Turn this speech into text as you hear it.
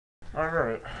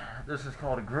Alright, this is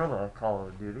called a guerrilla Call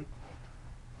of Duty.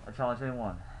 I challenge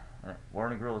anyone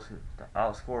wearing a gorilla suit to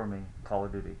outscore me Call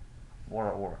of Duty. War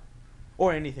at war.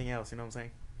 Or anything else, you know what I'm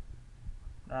saying?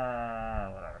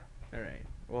 Whatever. Alright,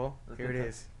 well, Let's here get it to,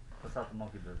 is. let's start the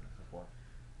monkey business before.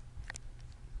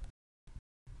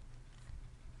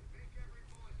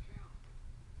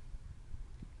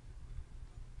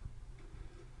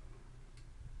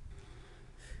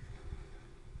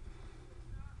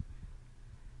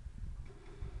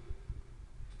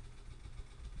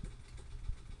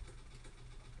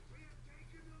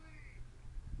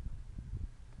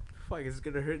 Fuck, it's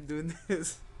gonna hurt doing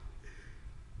this.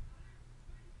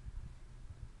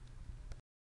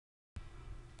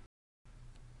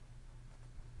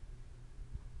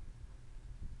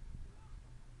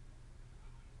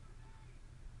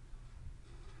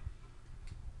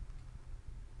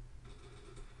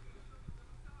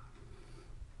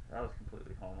 That was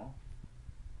completely homo.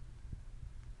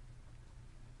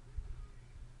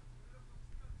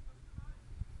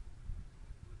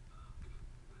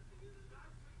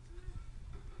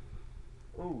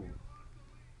 Ooh.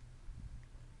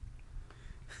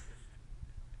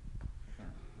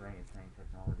 Fucking orangutan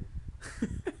technology.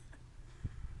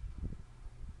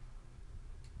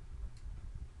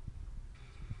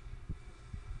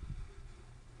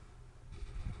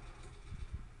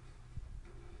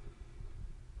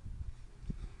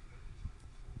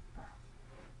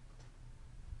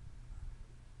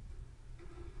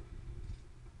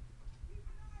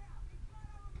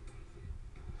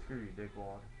 Screw you,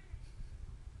 dickwad.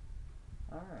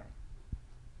 Alright.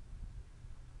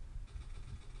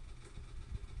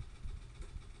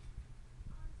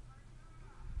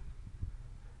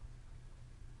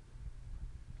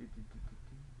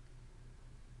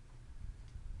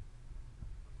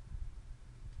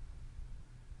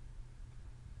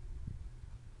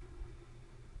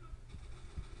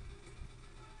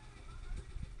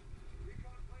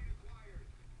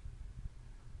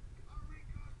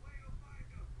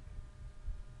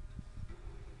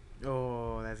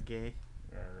 Oh, that's gay.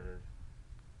 Yeah, that is.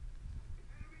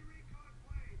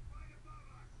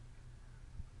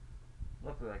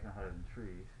 Luckily I can hide in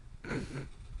trees.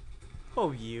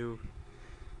 Oh, you.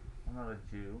 I'm not a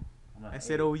Jew. I'm an I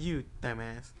said, ape. oh, you,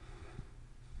 dumbass.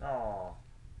 Oh.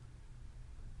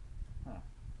 Huh.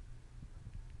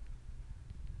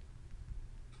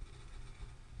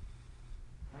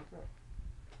 What's that?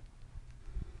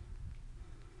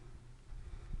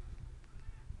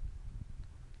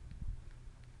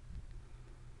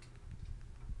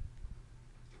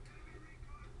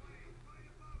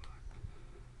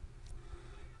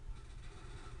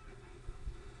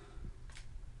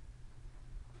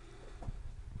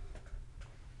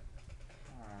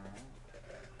 Alright.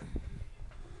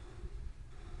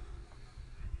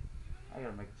 I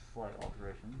gotta make a slight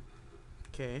alteration.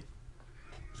 Okay.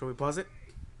 Shall we pause it?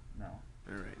 No.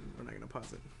 Alright, we're not gonna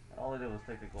pause it. All I did was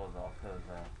take the gloves off because,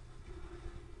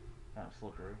 kind of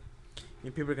slippery.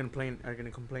 And people are gonna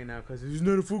complain now because he's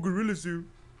not a full gorilla suit.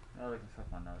 Now they can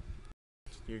suck my nuts.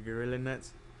 Your gorilla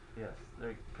nuts? Yes,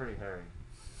 they're pretty hairy.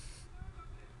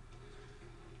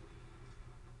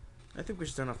 I think we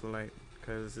should turn off the light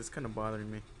because it's kind of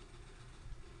bothering me.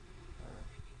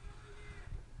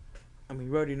 I mean,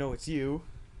 we already know it's you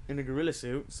in a gorilla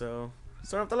suit, so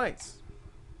let's turn off the lights.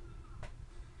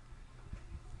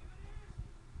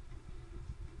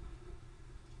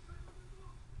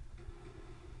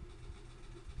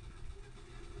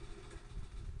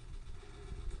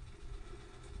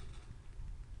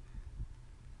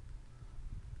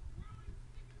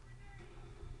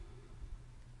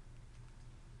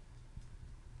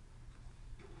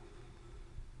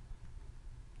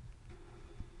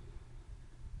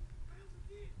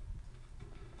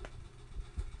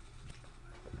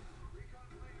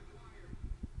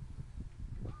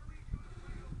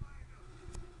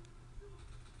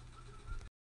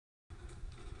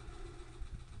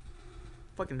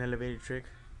 Fucking elevator trick.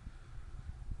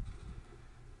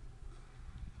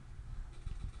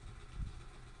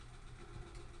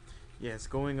 Yes,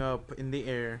 going up in the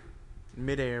air,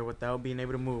 mid-air, without being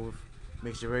able to move,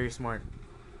 makes you very smart.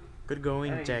 Good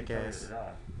going, And it usually tells you jackass. to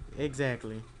die.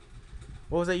 Exactly.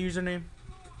 What was that username?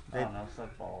 I don't know,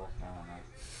 suck balls. I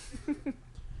don't know.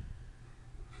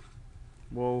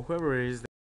 Well, whoever it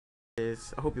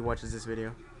is, I hope he watches this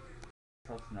video.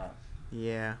 Sucks nuts.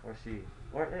 Yeah. Or she.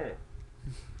 Or it.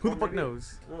 Who Or the fuck maybe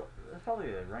knows? Well, it's probably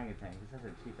an orangutan. He has a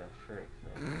cheap ass trick.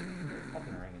 So.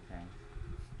 Fucking orangutan.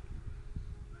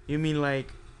 You mean like...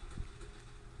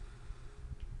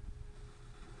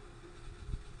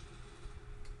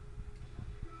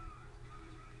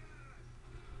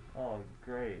 Oh,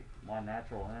 great. my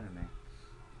natural enemy.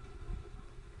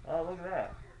 Oh, look at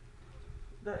that.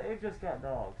 The ape just got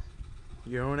dogs.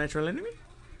 Your own natural enemy?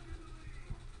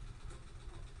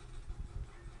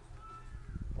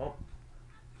 Oh,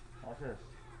 watch this.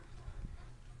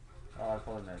 Oh, I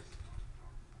probably missed.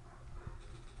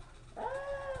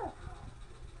 Ah!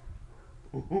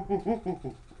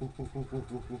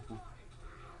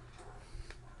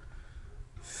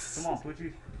 Come on,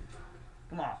 Poochie.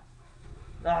 Come on.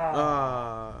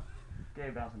 Ah! Okay,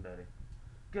 bouncing Betty.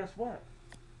 Guess what?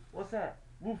 What's that?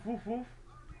 Woof, woof, woof.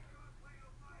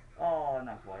 Oh,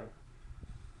 not quite.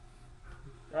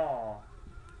 Oh.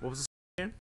 What was the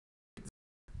again?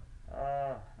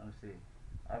 Let me see.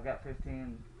 I've got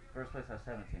 15. First place has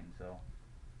 17, so.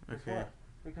 Guess Okay. what?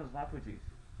 Here comes my Poochies.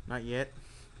 Not yet.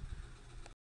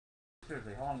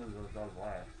 Seriously, how long do those dogs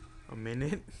last? A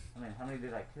minute? I mean, how many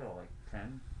did I kill? Like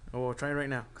 10? Oh, well, try it right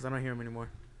now, because I don't hear him anymore.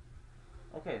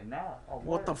 Okay, now. Oh,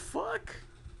 What the fuck?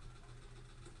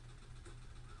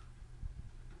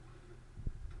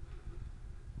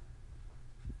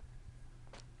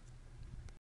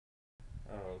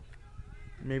 Oh.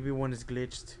 Maybe one is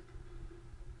glitched.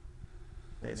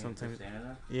 What do you mean, Sometimes. just standing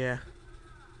there? Yeah.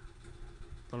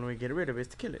 The only way to get rid of it is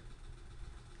to kill it.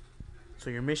 So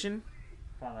your mission?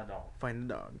 Find that dog. Find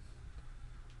the dog.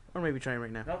 Or maybe try it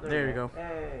right now. Nope, there you go.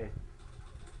 Hey.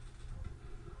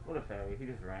 What a fairy. He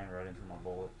just ran right into my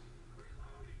bullets.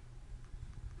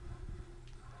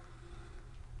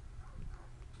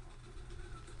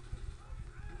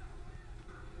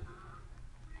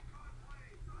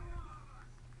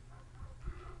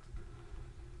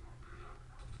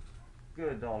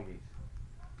 Good doggies.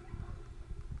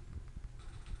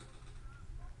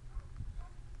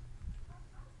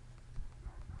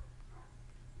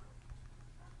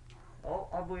 Oh,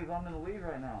 I believe I'm in the lead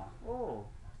right now. Oh,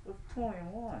 with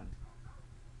 21.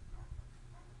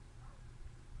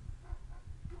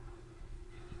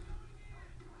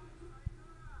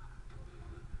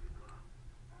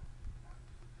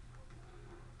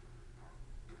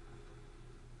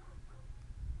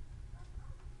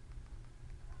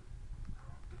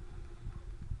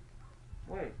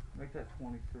 Wait, make that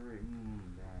 23.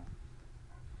 Damn.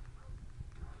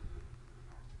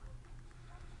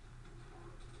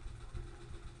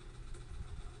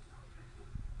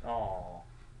 Oh.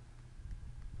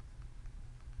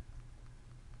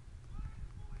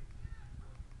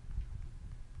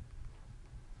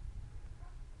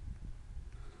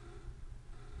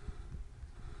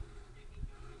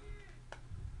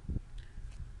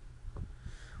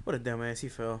 What a dumbass, he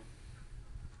fell.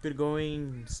 Good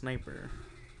going, sniper.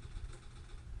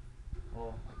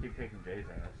 Well, I keep kicking Jay's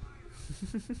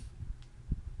ass.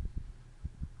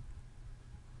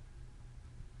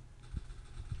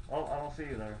 Oh, I don't see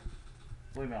you there.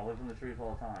 Believe me, I live in the trees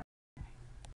all the time.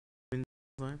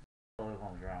 I live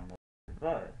on the ground,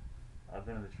 but I've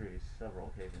been in the trees several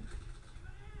occasions.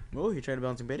 Oh, he tried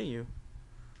bouncing bait at you.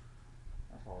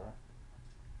 I saw that.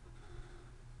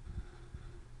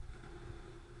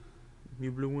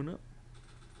 You blew one up.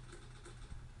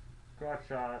 Crotch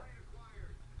shot.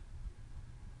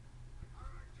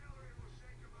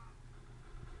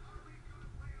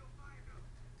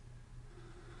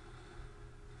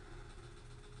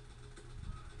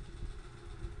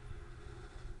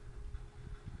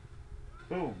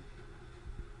 Boom.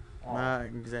 Oh. Not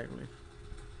exactly.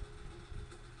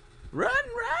 Run,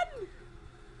 run!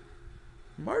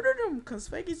 Murder them, cause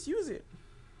faggots use it.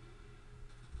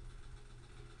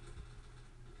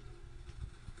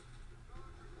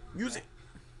 Use it.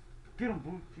 Get him,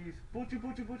 Boochies. Boochie,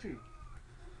 Boochie, Boochie.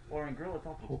 Or in Gorilla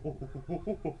Talk.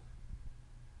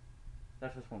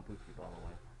 That's just one Boochie, by the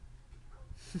way.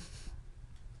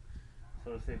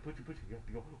 So to say Boochie, Boochie, you have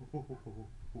to go.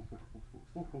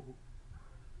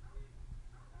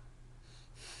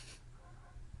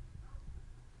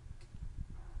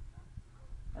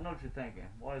 I know what you're thinking.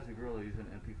 Why is the gorilla using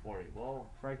MP40?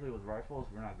 Well, frankly, with rifles,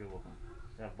 we're not good with them.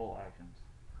 They have bolt actions.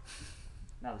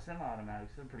 Now, the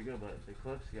semi-automatics, they're pretty good, but the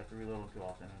clips, you have to reload them too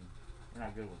often, and we're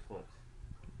not good with clips.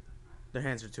 Their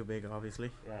hands are too big, obviously.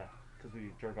 Yeah, because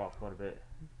we jerk off quite a bit.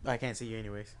 I can't see you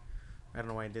anyways. I don't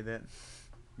know why I did that.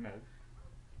 No.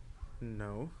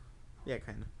 No. Yeah,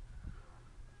 kinda.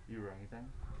 You or anything?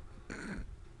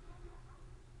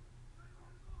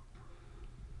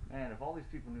 Man, if all these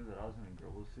people knew that I was in a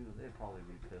gorilla suit, they'd probably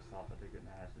be pissed off that they're getting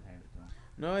their asses handed to them.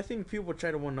 No, I think people try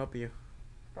to one-up you.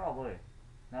 Probably.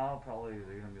 Now, probably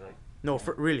they're gonna be like... No,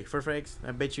 really, for frags,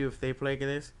 I bet you if they play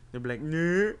this, they'll be like,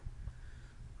 nah,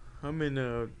 I'm in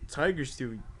a tiger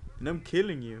suit, and I'm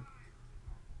killing you.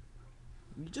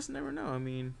 You just never know. I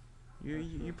mean,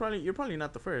 you're probably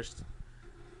not the first,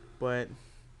 but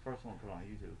First one put on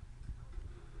YouTube.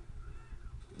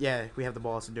 Yeah, we have the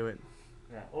balls to do it.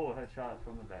 Yeah. Oh, a headshot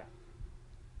from the back.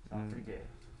 Sounds pretty gay.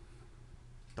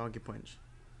 Donkey punch.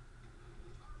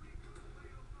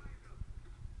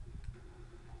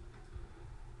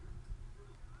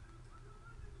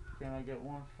 Can I get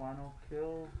one final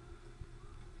kill?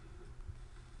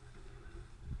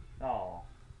 Oh.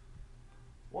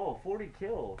 Whoa, 40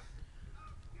 kills.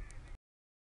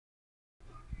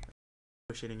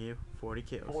 Shitting you. 40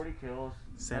 kills. 40 kills.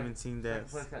 17 Second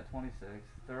deaths. place got 26.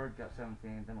 Third got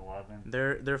 17. Then 11.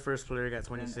 Their first player got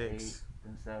 26. Then 8.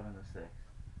 Then 7. Then 6.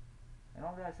 And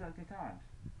all got 17 times.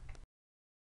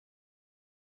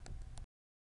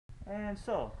 And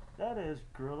so, that is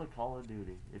Guerrilla Call of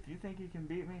Duty. If you think you can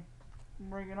beat me,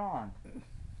 bring it on.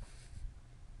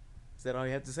 Is that all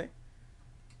you have to say?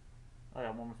 Oh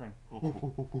yeah, one more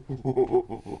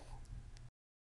thing.